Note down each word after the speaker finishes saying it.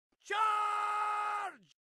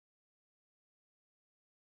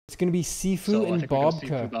It's going to be Sifu So and I think we go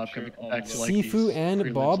Bobka. Sifu, Bobka, we go back to, like, Sifu these and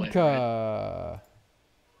prelims later, Bobka. right?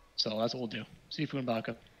 So that's what we'll do. Sifu and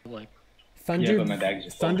Bobka. Like, Thunder, but my bag's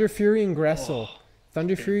just full. Thunder Fury and Gressel. Oh,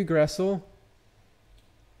 Thunder okay. Fury, Gressel.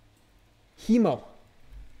 Hemo.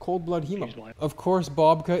 Cold Blood Here's Hemo. why. Of course,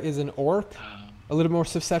 Bobka is an orc. A little more I'm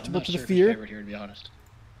susceptible not to sure the if he's fear. favored here, to be honest.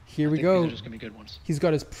 Here I we think go. These are just gonna be good ones. He's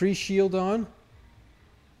got his pre-shield on.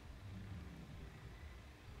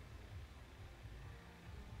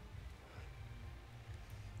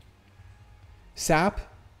 Sap.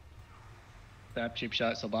 That cheap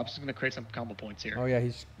shot. So Bob's gonna create some combo points here. Oh yeah,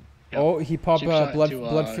 he's. Yep. Oh, he popped Cheap shot blood, to,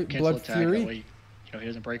 blood, cancel blood attack, fury that way, he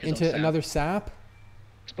doesn't break his into own sap. another sap.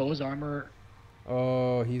 Exposed armor.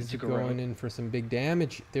 Oh, he's Into going Garrote. in for some big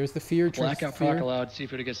damage. There's the fear. Blackout fear. proc allowed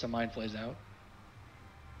Sifu to get some mind flays out.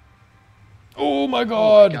 Oh my Oh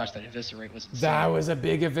god! my gosh, that eviscerate was insane. That was a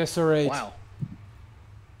big eviscerate. Wow.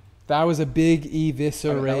 That was a big I mean,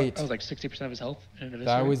 eviscerate. that was like 60% of his health in an eviscerate.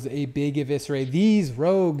 That was a big eviscerate. These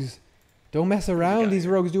rogues, don't mess around. These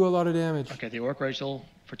rogues do a lot of damage. Okay, the Orc Rachel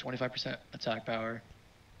for 25% attack power.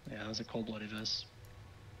 Yeah, that was a cold-blooded vis.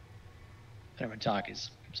 And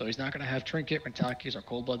Rentaki's. So he's not going to have Trinket, Rentaki's, or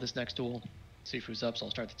Cold Blood this next duel. Sifu's up, so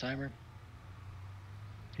I'll start the timer.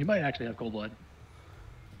 He might actually have Cold Blood.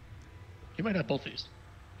 He might have both these.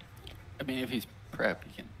 I mean, if he's prep,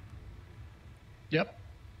 he can. Yep,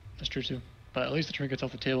 that's true too. But at least the Trinket's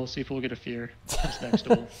off the table. Sifu will get a fear this next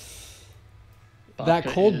duel. That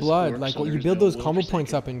Bobka cold is blood, Orc, like so when you there's build no those will combo forsaken.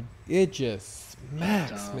 points up, and it just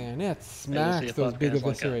smacks, And, man. It And we'll see smacks if those Bobka big has,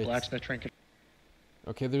 like, a eviscerates. Blacksmith Trinket.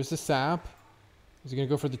 Okay, there's the sap. Is he gonna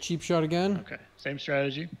go for the cheap shot again? Okay, same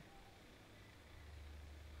strategy.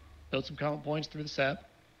 Build some combo points through the sap.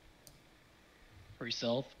 For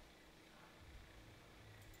yourself.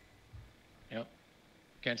 Yep.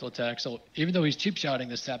 Cancel attack. So even though he's cheap shotting,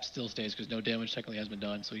 the sap still stays because no damage technically has been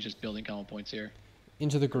done. So he's just building combo points here.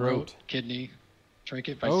 Into the Garrote. Kidney,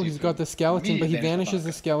 Trinket by Oh, he's Sifu. got the skeleton, but he Immediate vanish vanishes by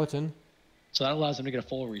the Bobka. skeleton. So that allows him to get a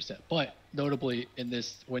full reset. But notably, in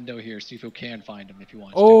this window here, Sifu can find him if he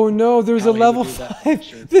wants Oh to. no, there's How a he would level do that, 5.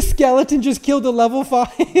 sure. The skeleton just killed a level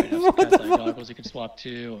 5. Might have some What cast the iron fuck? goggles he can swap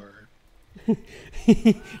to, or no,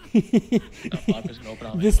 Bobka's gonna open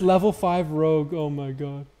on This anyway. level 5 rogue, oh my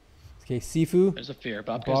god. Okay, Sifu. There's a fear.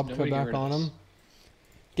 Bobka Bobka back on him.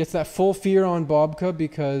 Gets that full fear on Bobka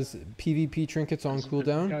because PvP trinkets on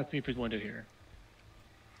cooldown. Kind of Sifu's window here.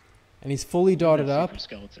 And he's fully dotted Sifu up.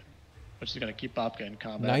 Skeleton, which is gonna keep Bobka in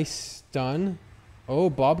combat. Nice stun. Oh,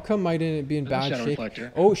 Bobka might be in And the bad Shadow shape.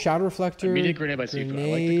 Reflector. Oh, Shadow Reflector. Immediate grenade by Sifu. I like the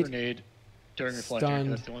Grenade. grenade during reflector. 'Cause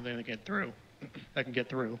Stunned. That's the one thing that get through. That can get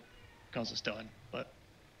through. Causes stun. But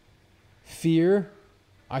Fear.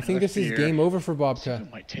 I think Another this is fear. game over for Bobka.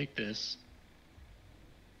 Sifu might take this.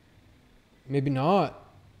 Maybe not.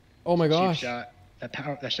 Oh my Cheap gosh. shot.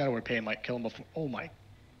 That Shadow Word Pain might kill him before. Oh my.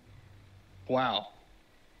 Wow.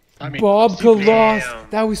 I mean, Bobka Sifu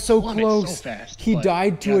lost. That was so won it close. so fast, He but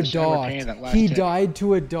died to yeah, a the Shadow Word dot. Pain, that last He hit. died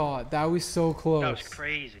to a dot. That was so close. That was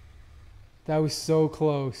crazy. That was so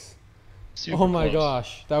close. Super Oh my close.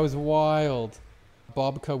 gosh. That was wild.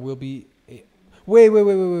 Bobka will be...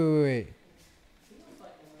 Wait.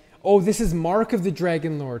 Oh, this is Mark of the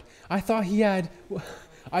Dragon Lord. I thought he had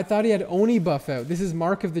Oni buff out. This is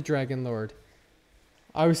Mark of the Dragon Lord.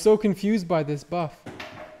 I was so confused by this buff.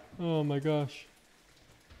 Oh my gosh.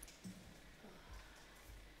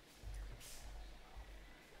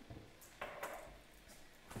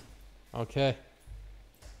 Okay.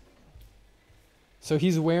 So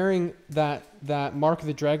he's wearing that Mark of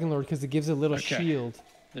the Dragon Lord because it gives a little Okay. shield.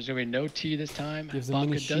 There's going to be no T this time. Gives a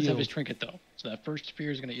mini Bobka does have his shield. trinket, though. So that first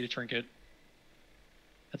spear is going to eat a trinket.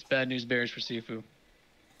 That's bad news bears for Sifu.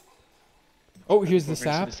 Oh, here's the We're gonna see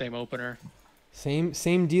sap. the same opener. Same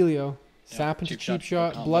dealio. Yeah, Sap into cheap cheap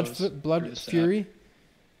shot, shot. combos Blood through blood the sap. fury.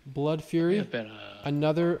 Blood fury. Have been,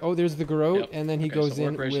 Another. Oh, there's the Garrote, yep. and then he Okay, goes so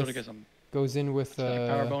in work ratio to with get some power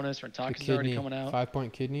power bonus. the Rentaki's already kidney. coming out.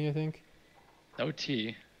 5-point kidney, I think. No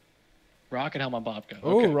T. Rocket helm on Bobka.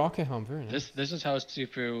 Oh, Okay. rocket helm, very nice. This is how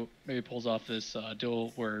Sifu maybe pulls off this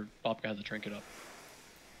duel where Bobka has the trinket up.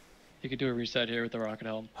 He could do a reset here with the rocket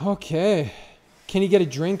helm. Okay, can he get a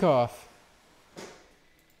drink off?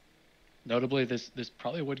 Notably, this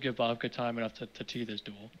probably would give Bobka time enough to tee this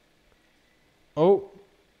duel. Oh,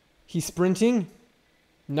 he's sprinting.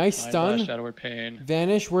 Nice Mind stun. Blast, Shadow Word Pain.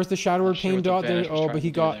 Vanish. Where's the Shadow Word Not sure Pain what the dot there? Vanish was Oh, trying but to he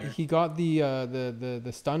do got there. he got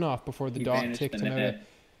the stun off before the He dot vanished ticked in the him out. net.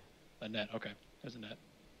 A net. Okay, there's a net.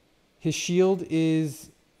 His shield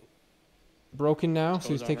is broken now, so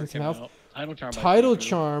he's Exposed taking armor some came health. out. Tidal Charm. by Tidal Sifu.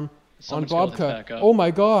 Charm. Summon on skeletons Bobka. back up. Oh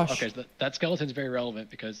my gosh. Okay, so that skeleton's very relevant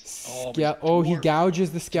because He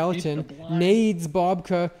gouges the skeleton, blind. nades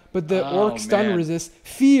Bobka, but the Oh, orc stun man. resist.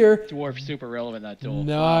 Fear. Dwarf super relevant that duel.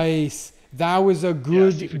 Wow. Nice. That was a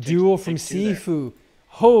good Sifu duel from takes two there. Sifu.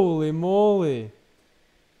 Holy moly.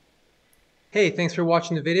 Hey, thanks for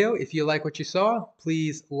watching the video. If you like what you saw,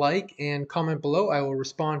 please like and comment below. I will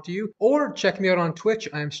respond to you. Or check me out on Twitch.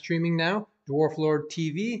 I'm streaming now. Dwarf Lord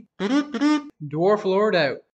TV. Dwarf Lord out.